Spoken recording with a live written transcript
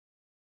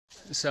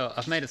So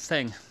I've made a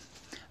thing.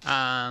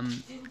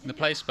 The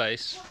play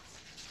space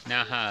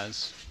now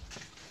has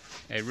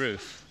a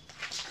roof.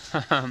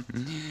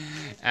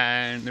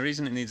 And the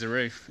reason it needs a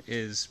roof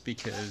is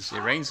because it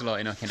rains a lot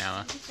in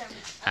Okinawa,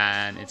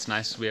 and it's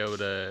nice to be able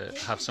to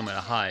have somewhere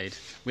to hide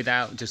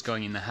without just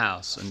going in the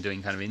house and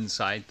doing kind of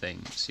inside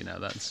things. You know,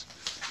 that's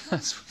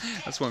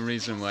one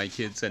reason why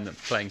kids end up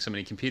playing so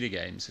many computer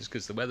games, is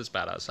because the weather's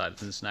bad outside and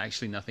there's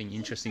actually nothing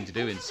interesting to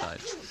do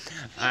inside,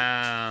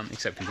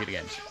 except computer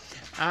games.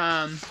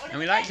 And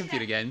we like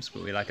computer games,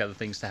 but we like other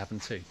things to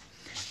happen too.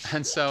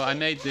 And so I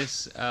made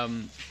this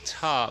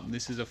tarp.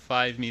 This is a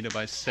 5 meter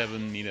by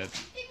 7 meter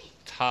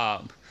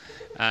tarp,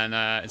 and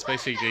it's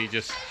basically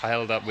just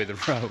held up with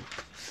a rope.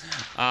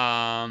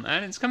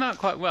 And it's come out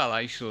quite well,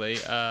 actually.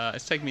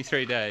 It's taken me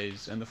 3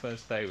 days, and the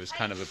first day was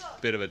kind of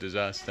a bit of a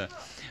disaster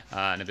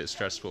and a bit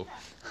stressful.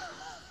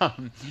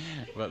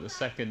 But the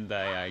second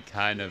day I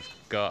kind of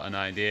got an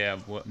idea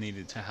of what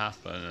needed to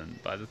happen,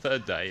 and by the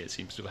third day it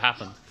seems to have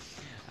happened.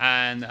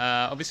 And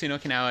obviously in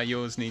Okinawa, you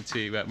always need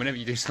to, whenever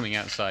you do something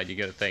outside, you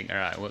got to think, all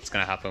right, what's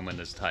going to happen when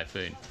there's a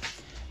typhoon?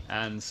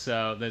 And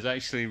so there's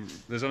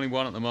only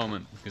one at the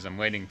moment, because I'm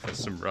waiting for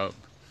some rope.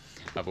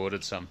 I've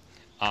ordered some,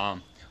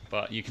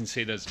 but you can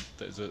see there's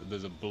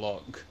a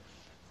block,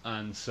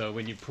 and so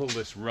when you pull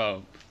this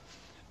rope,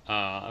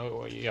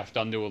 you have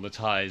to undo all the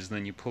ties, and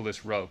then you pull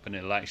this rope, and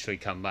it'll actually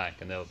come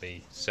back, and there'll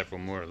be several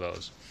more of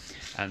those.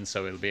 And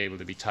so it'll be able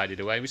to be tidied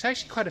away, which is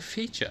actually quite a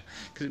feature,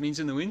 because it means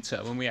in the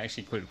winter, when we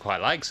actually quite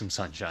like some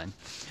sunshine,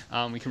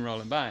 we can roll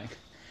it back.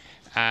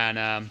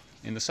 And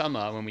in the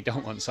summer, when we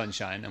don't want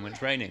sunshine and when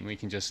it's raining, we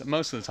can just,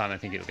 most of the time I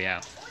think it'll be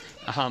out.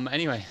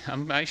 Anyway,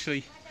 I'm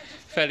actually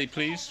fairly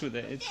pleased with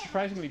it. It's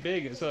surprisingly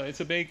big. It's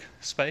a big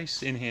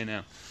space in here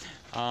now.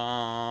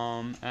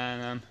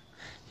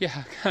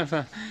 Yeah, kind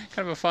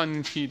of a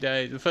fun few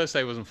days. The first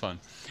day wasn't fun.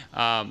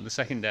 The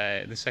second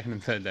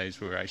and third days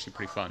were actually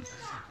pretty fun,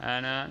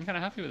 and I'm kind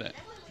of happy with it.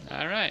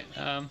 All right,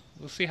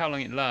 we'll see how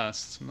long it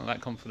lasts. I'm not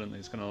that confident that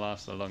it's going to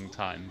last a long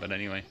time, but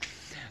anyway,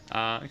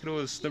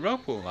 the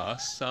rope will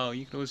last, so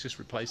you can always just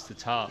replace the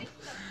tarp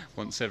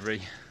once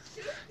every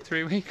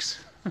 3 weeks.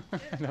 I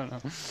don't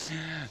know.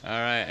 All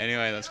right,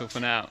 anyway, that's all for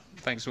now.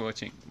 Thanks for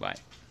watching. Bye.